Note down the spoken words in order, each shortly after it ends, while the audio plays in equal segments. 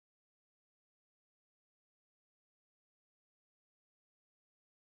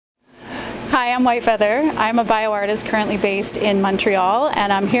Hi, I'm WhiteFeather. I'm a bioartist currently based in Montreal,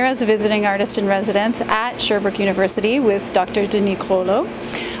 and I'm here as a visiting artist in residence at Sherbrooke University with Dr. Denis Groleau.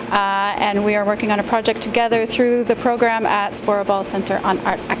 And we are working on a project together through the program at Sporobole Center on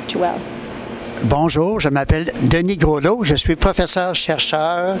Art Actuel. Bonjour, je m'appelle Denis Groleau, je suis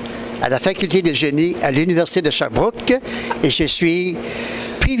professeur-chercheur à la faculté de génie à l'Université de Sherbrooke et je suis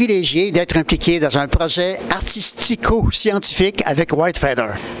privilégié d'être impliqué dans un projet artistico-scientifique avec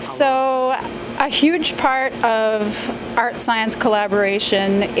WhiteFeather. So, a huge part of art-science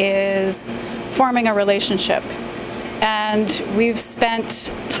collaboration is forming a relationship. And we've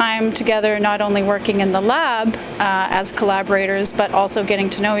spent time together not only working in the lab as collaborators, but also getting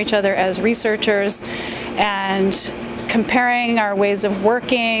to know each other as researchers and comparing our ways of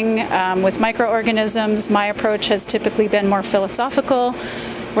working with microorganisms. My approach has typically been more philosophical,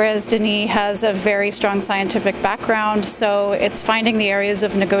 whereas Denis has a very strong scientific background. So it's finding the areas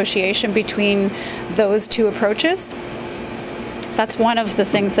of negotiation between those two approaches. That's one of the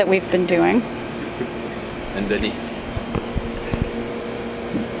things that we've been doing. And Denis?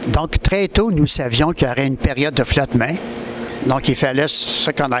 Donc, très tôt, nous savions qu'il y aurait une période de flottement. Donc, il fallait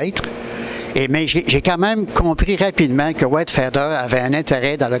se connaître. Mais j'ai quand même compris rapidement que WhiteFeather avait un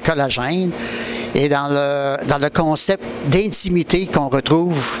intérêt dans le collagène et dans le concept d'intimité qu'on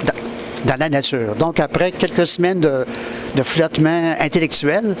retrouve dans la nature. Donc, après quelques semaines de flottement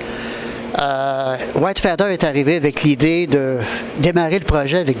intellectuel, WhiteFeather est arrivé avec l'idée de démarrer le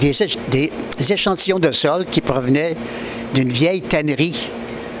projet avec des échantillons de sol qui provenaient d'une vieille tannerie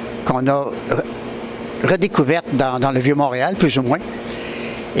qu'on a redécouverte dans le Vieux-Montréal, plus ou moins.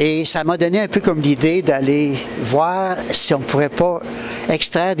 Et ça m'a donné un peu comme l'idée d'aller voir si on ne pourrait pas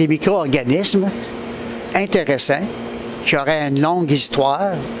extraire des micro-organismes intéressants qui auraient une longue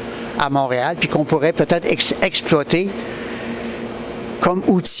histoire à Montréal, puis qu'on pourrait peut-être exploiter comme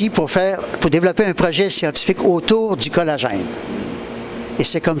outil pour développer un projet scientifique autour du collagène. Et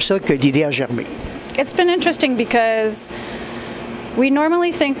c'est comme ça que l'idée a germé. It's been interesting because we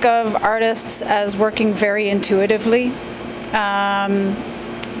normally think of artists as working very intuitively.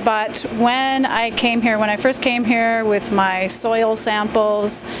 But when I first came here with my soil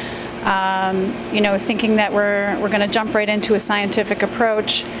samples, you know, thinking that we're going to jump right into a scientific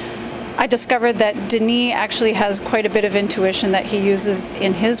approach, I discovered that Denis actually has quite a bit of intuition that he uses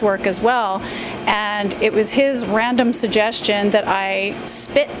in his work as well. And it was his random suggestion that I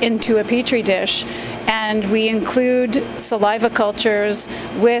spit into a petri dish and we include saliva cultures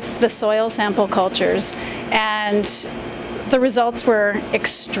with the soil sample cultures. And the results were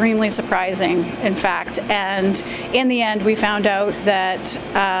extremely surprising, in fact, and in the end we found out that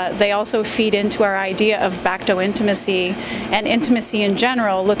they also feed into our idea of bacto-intimacy and intimacy in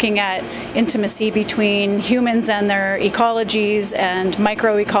general, looking at intimacy between humans and their ecologies and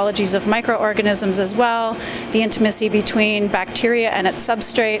microecologies of microorganisms as well, the intimacy between bacteria and its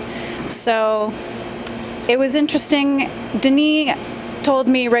substrate. So it was interesting. Denis told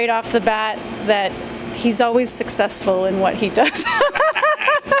me right off the bat that he's always successful in what he does. So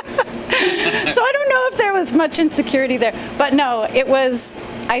I don't know if there was much insecurity there. But no, it was,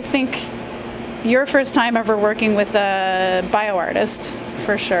 I think, your first time ever working with a bioartist,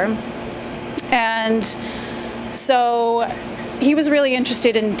 for sure. And so he was really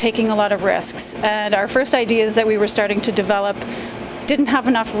interested in taking a lot of risks. And our first ideas that we were starting to develop didn't have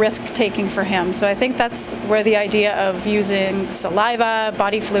enough risk-taking for him. So I think that's where the idea of using saliva,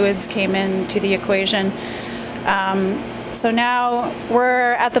 body fluids came into the equation. So now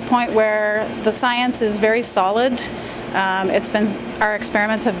we're at the point where the science is very solid. Our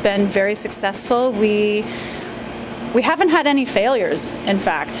experiments have been very successful. We haven't had any failures, in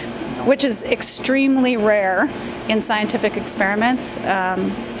fact, which is extremely rare in scientific experiments.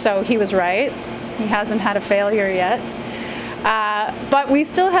 So he was right. He hasn't had a failure yet. But we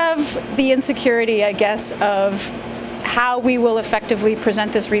still have the insecurity, I guess, of how we will effectively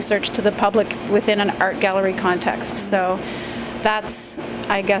present this research to the public within an art gallery context. So that's,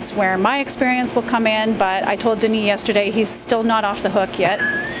 I guess, where my experience will come in, but I told Denis yesterday he's still not off the hook yet.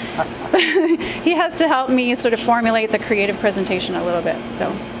 He has to help me sort of formulate the creative presentation a little bit.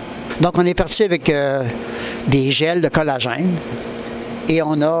 So. Donc on est parti avec des gels de collagène et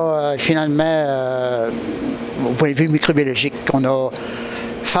on a finalement au point de vue microbiologique, on a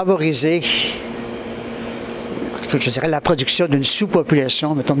favorisé, je dirais, la production d'une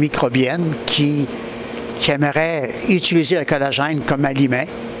sous-population, mettons, microbienne, qui aimerait utiliser le collagène comme aliment.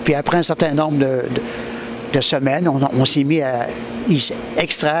 Puis après un certain nombre de semaines, on s'est mis à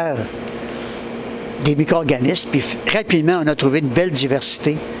extraire des micro-organismes, puis rapidement, on a trouvé une belle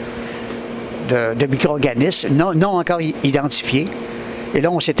diversité de micro-organismes, non encore identifiés. Et là,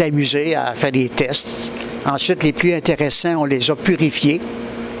 on s'est amusé à faire des tests. Ensuite, les plus intéressants, on les a purifiés.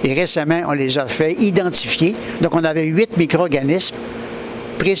 Et récemment, on les a fait identifier. Donc, on avait 8 micro-organismes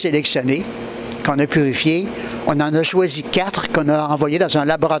présélectionnés qu'on a purifiés. On en a choisi 4 qu'on a envoyés dans un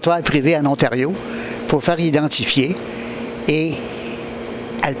laboratoire privé en Ontario pour faire identifier. Et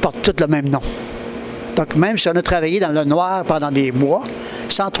elles portent toutes le même nom. Donc, même si on a travaillé dans le noir pendant des mois,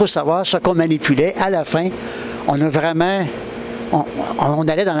 sans trop savoir ce qu'on manipulait, à la fin, on a vraiment... On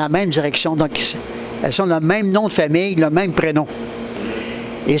allait dans la même direction. Donc, elles ont le même nom de famille, le même prénom.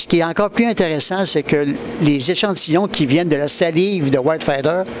 Et ce qui est encore plus intéressant, c'est que les échantillons qui viennent de la salive de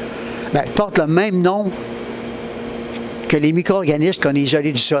WhiteFeather portent le même nom que les micro-organismes qu'on a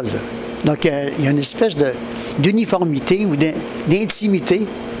isolés du sol. Donc, il y a une espèce d'uniformité ou d'intimité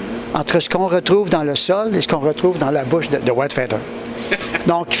entre ce qu'on retrouve dans le sol et ce qu'on retrouve dans la bouche de WhiteFeather.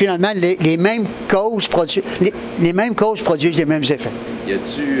 Donc, finalement, les mêmes causes produisent les mêmes effets. Y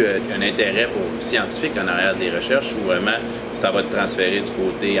a-t-il un intérêt pour scientifique en arrière des recherches ou vraiment ça va te transférer du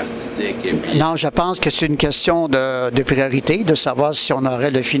côté artistique? Et puis... Non, je pense que c'est une question de priorité, de savoir si on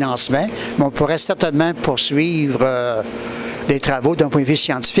aurait le financement. Mais on pourrait certainement poursuivre les travaux d'un point de vue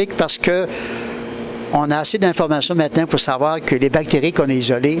scientifique parce que on a assez d'informations maintenant pour savoir que les bactéries qu'on a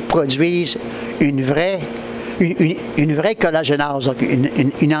isolées produisent une vraie collagénase, donc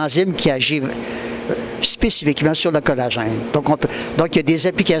une enzyme qui agit spécifiquement sur le collagène. Donc, il y a des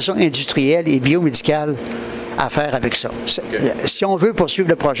applications industrielles et biomédicales à faire avec ça. Okay. Si on veut poursuivre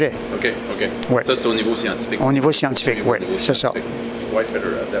le projet. OK. Ouais. Ça, c'est au niveau scientifique. Au niveau scientifique, oui, c'est ça.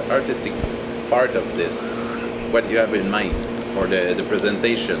 The artistic part of this, what do you have in mind for the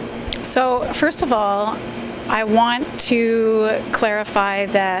presentation? So, first of all, I want to clarify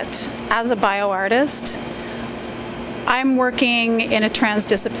that as a bioartist, I'm working in a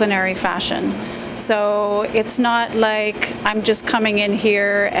transdisciplinary fashion. So it's not like I'm just coming in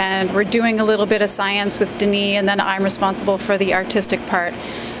here and we're doing a little bit of science with Denis and then I'm responsible for the artistic part.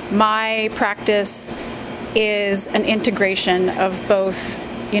 My practice is an integration of both,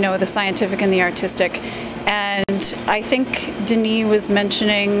 the scientific and the artistic. And I think Denis was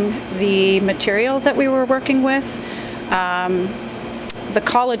mentioning the material that we were working with. The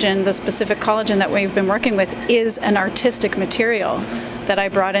collagen, the specific collagen that we've been working with, is an artistic material that I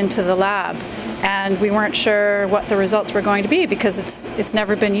brought into the lab. And we weren't sure what the results were going to be because it's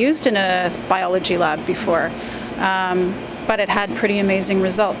never been used in a biology lab before. But it had pretty amazing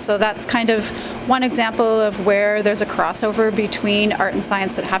results. So that's kind of one example of where there's a crossover between art and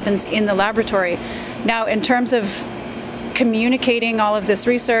science that happens in the laboratory. Now, in terms of communicating all of this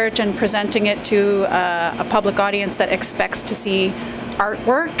research and presenting it to a public audience that expects to see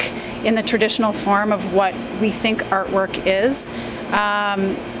artwork in the traditional form of what we think artwork is,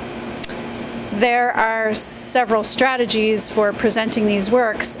 there are several strategies for presenting these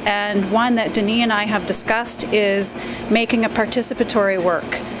works, and one that Denis and I have discussed is making a participatory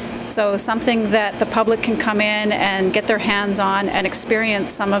work. So something that the public can come in and get their hands on and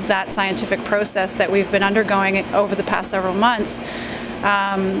experience some of that scientific process that we've been undergoing over the past several months,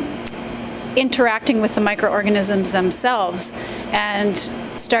 interacting with the microorganisms themselves and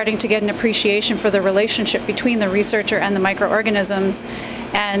starting to get an appreciation for the relationship between the researcher and the microorganisms,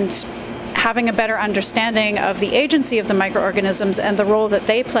 and having a better understanding of the agency of the microorganisms and the role that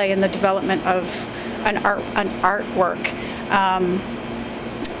they play in the development of an artwork.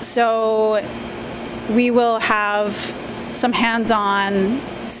 So we will have some hands-on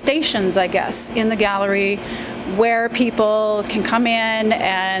stations, I guess, in the gallery where people can come in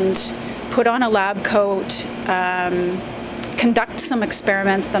and put on a lab coat, conduct some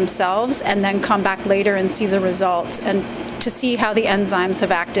experiments themselves, and then come back later and see the results and to see how the enzymes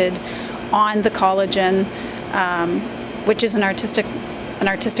have acted on the collagen, which is an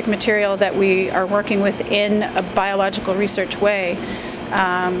artistic material that we are working with in a biological research way.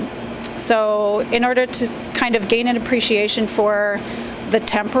 So in order to kind of gain an appreciation for the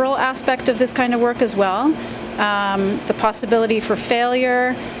temporal aspect of this kind of work as well, the possibility for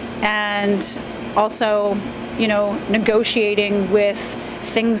failure, and also, negotiating with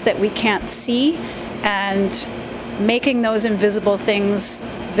things that we can't see and making those invisible things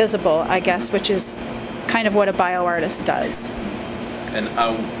visible, I guess, which is kind of what a bioartist does. And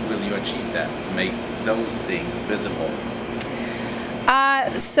how will you achieve that, to make those things visible?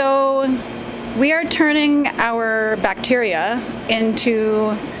 So we are turning our bacteria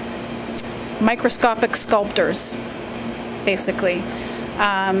into microscopic sculptors, basically.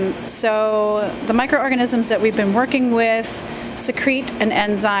 So the microorganisms that we've been working with secrete an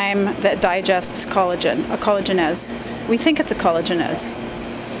enzyme that digests collagen, a collagenase. We think it's a collagenase.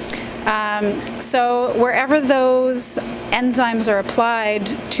 So wherever those enzymes are applied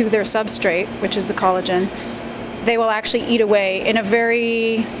to their substrate, which is the collagen, they will actually eat away in a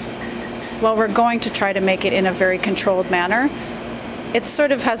very, well, we're going to try to make it in a very controlled manner. It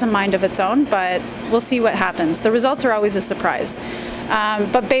sort of has a mind of its own, but we'll see what happens. The results are always a surprise.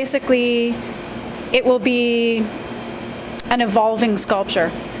 But basically, it will be an evolving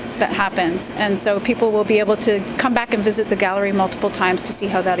sculpture that happens. And so people will be able to come back and visit the gallery multiple times to see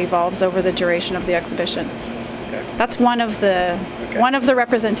how that evolves over the duration of the exhibition. Okay. That's one of the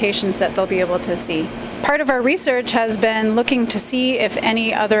representations that they'll be able to see. Part of our research has been looking to see if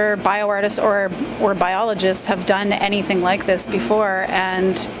any other bioartists or biologists have done anything like this before,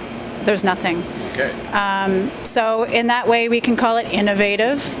 and there's nothing. Okay. So in that way, we can call it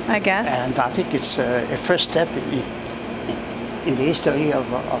innovative, I guess. And I think it's a first step in the history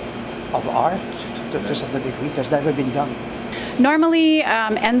of art to some degree. It has never been done. Normally,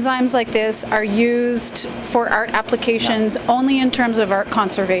 enzymes like this are used for art applications only in terms of art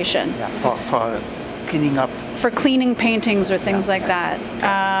conservation. Yeah, for cleaning up. For cleaning paintings or things like that.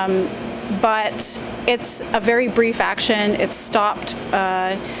 But it's a very brief action. It's stopped.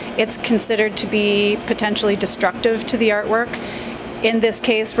 It's considered to be potentially destructive to the artwork. In this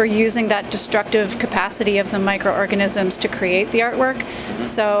case, we're using that destructive capacity of the microorganisms to create the artwork.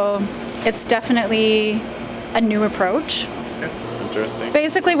 So it's definitely a new approach. Interesting.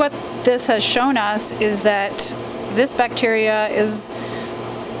 Basically, what this has shown us is that this bacteria is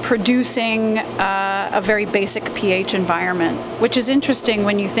producing a very basic pH environment, which is interesting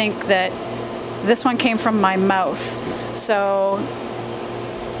when you think that this one came from my mouth. So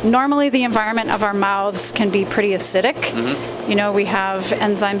normally the environment of our mouths can be pretty acidic. You know, we have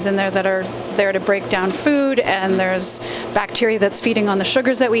enzymes in there that are there to break down food, and there's bacteria that's feeding on the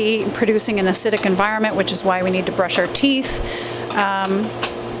sugars that we eat and producing an acidic environment, which is why we need to brush our teeth.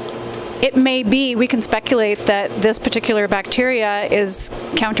 It may be, we can speculate that this particular bacteria is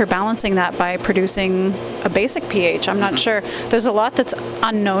counterbalancing that by producing a basic pH. I'm not sure. There's a lot that's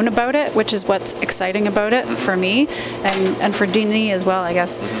unknown about it, which is what's exciting about it for me and for Denis as well, I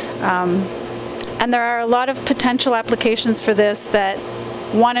guess. And there are a lot of potential applications for this, that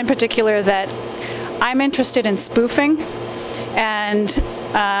one in particular that I'm interested in spoofing, and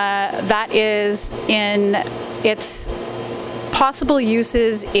that is in its possible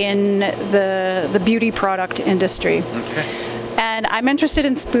uses in the beauty product industry. Okay. And I'm interested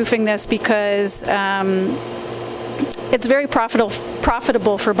in spoofing this because it's very profitable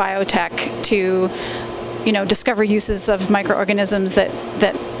for biotech to, you know, discover uses of microorganisms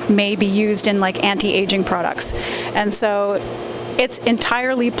that may be used in like anti-aging products. And so it's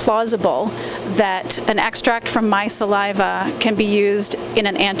entirely plausible that an extract from my saliva can be used in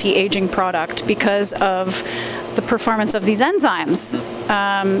an anti-aging product because of the performance of these enzymes.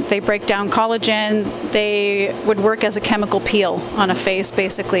 They break down collagen. They would work as a chemical peel on a face,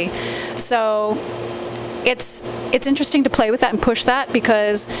 basically. So it's interesting to play with that and push that,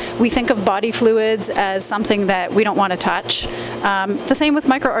 because we think of body fluids as something that we don't want to touch. The same with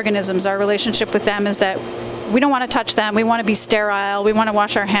microorganisms. Our relationship with them is that we don't want to touch them. We want to be sterile. We want to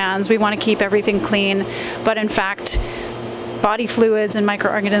wash our hands. We want to keep everything clean. But in fact, body fluids and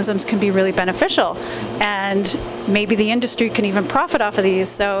microorganisms can be really beneficial, and maybe the industry can even profit off of these.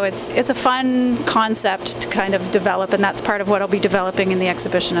 So it's a fun concept to kind of develop, and that's part of what I'll be developing in the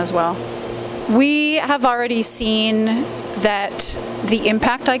exhibition as well. We have already seen that the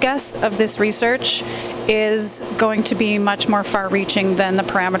impact, I guess, of this research is going to be much more far-reaching than the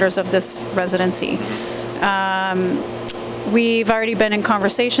parameters of this residency. We've already been in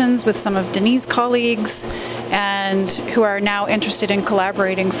conversations with some of Denis' colleagues, and who are now interested in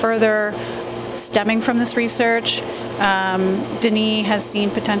collaborating further, stemming from this research. Denis has seen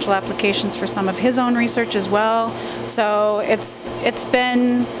potential applications for some of his own research as well. So it's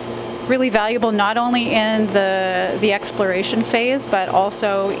been really valuable, not only in the exploration phase, but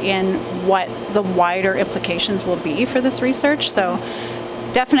also in what the wider implications will be for this research. So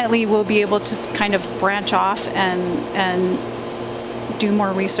definitely we'll be able to kind of branch off and do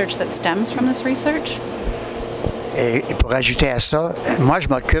more research that stems from this research. Et pour ajouter à ça, moi je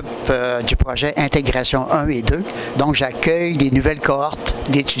m'occupe du projet Intégration 1 et 2. Donc j'accueille les nouvelles cohortes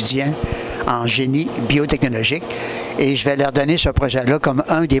d'étudiants en génie biotechnologique et je vais leur donner ce projet-là comme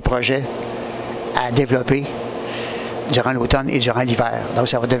un des projets à développer durant l'automne et durant l'hiver. Donc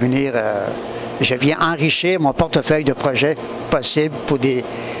ça va devenir, je viens enrichir mon portefeuille de projets possibles pour des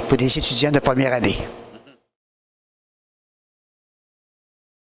étudiants de première année.